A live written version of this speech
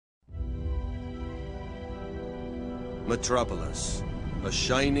Metropolis, a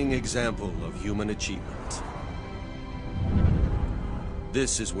shining example of human achievement.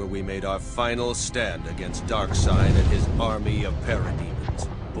 This is where we made our final stand against Darkseid and his army of parademons,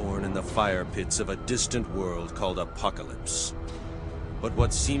 born in the fire pits of a distant world called Apocalypse. But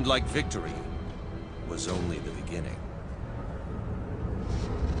what seemed like victory was only the beginning.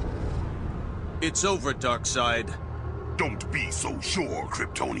 It's over, Darkseid. Don't be so sure,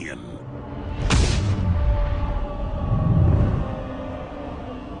 Kryptonian.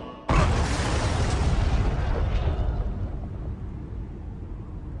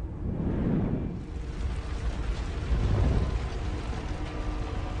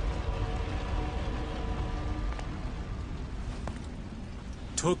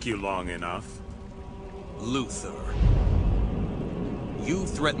 Took you long enough. Luthor. You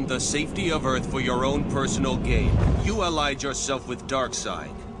threatened the safety of Earth for your own personal gain. You allied yourself with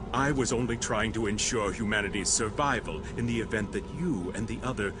Darkseid. I was only trying to ensure humanity's survival in the event that you and the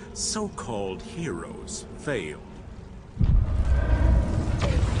other so-called heroes fail.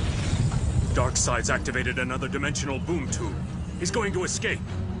 Darkseid's activated another dimensional boom tube. He's going to escape.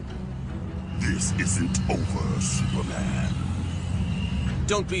 This isn't over, Superman.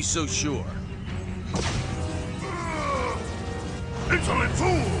 Don't be so sure. Insolent fool!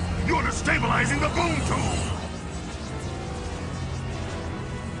 You're destabilizing the boom tube!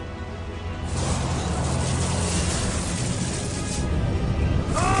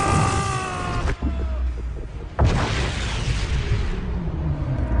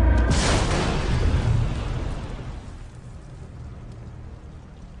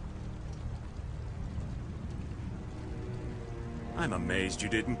 I'm amazed you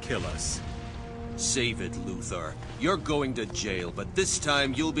didn't kill us. Save it, Luthor. You're going to jail, but this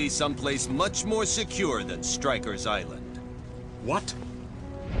time you'll be someplace much more secure than Stryker's Island. What?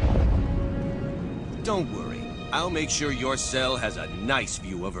 Don't worry. I'll make sure your cell has a nice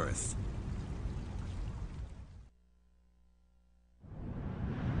view of Earth.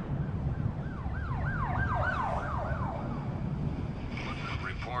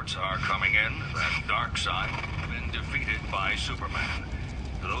 Reports are coming in that Darkseid has been defeated by Superman.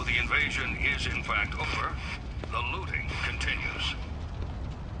 Though the invasion is in fact over, the looting continues.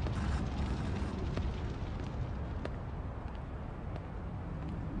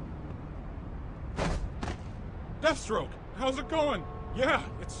 Deathstroke, how's it going? Yeah,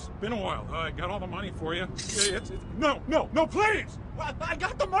 it's been a while. I got all the money for you. No, please! I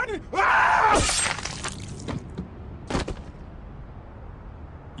got the money! Ah!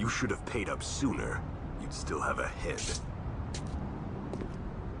 You should have paid up sooner. You'd still have a head.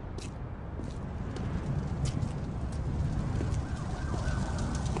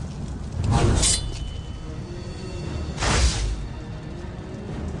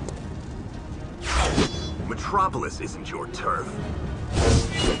 Metropolis isn't your turf.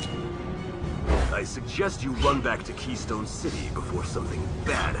 I suggest you run back to Keystone City before something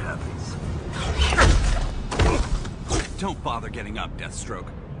bad happens. Don't bother getting up, Deathstroke.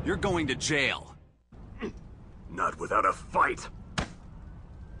 You're going to jail. Not without a fight.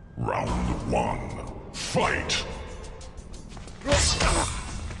 Round one, fight!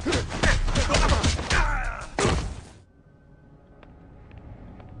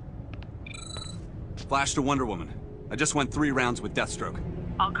 Flash to Wonder Woman. I just went 3 rounds with Deathstroke.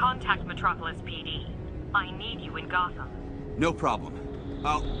 I'll contact Metropolis PD. I need you in Gotham. No problem.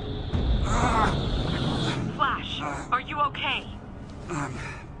 I'll... Flash, are you okay?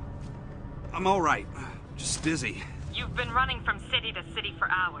 I'm all right. Just dizzy. You've been running from city to city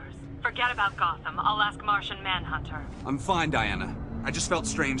for hours. Forget about Gotham. I'll ask Martian Manhunter. I'm fine, Diana. I just felt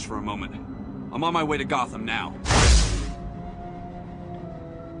strange for a moment. I'm on my way to Gotham now.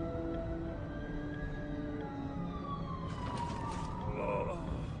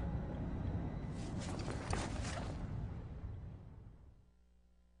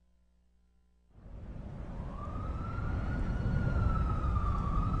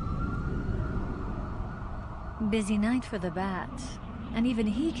 Busy night for the Bat, and even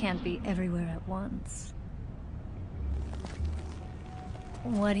he can't be everywhere at once.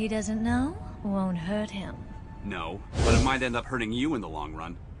 What he doesn't know won't hurt him. No, but it might end up hurting you in the long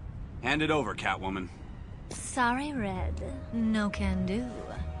run. Hand it over, Catwoman. Sorry, Red. No can do.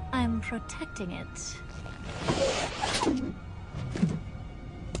 I'm protecting it.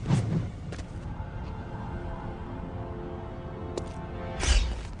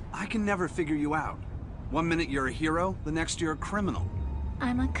 I can never figure you out. One minute you're a hero, the next you're a criminal.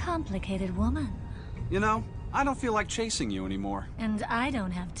 I'm a complicated woman. You know, I don't feel like chasing you anymore. And I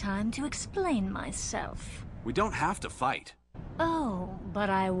don't have time to explain myself. We don't have to fight. Oh, but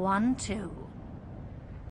I want to.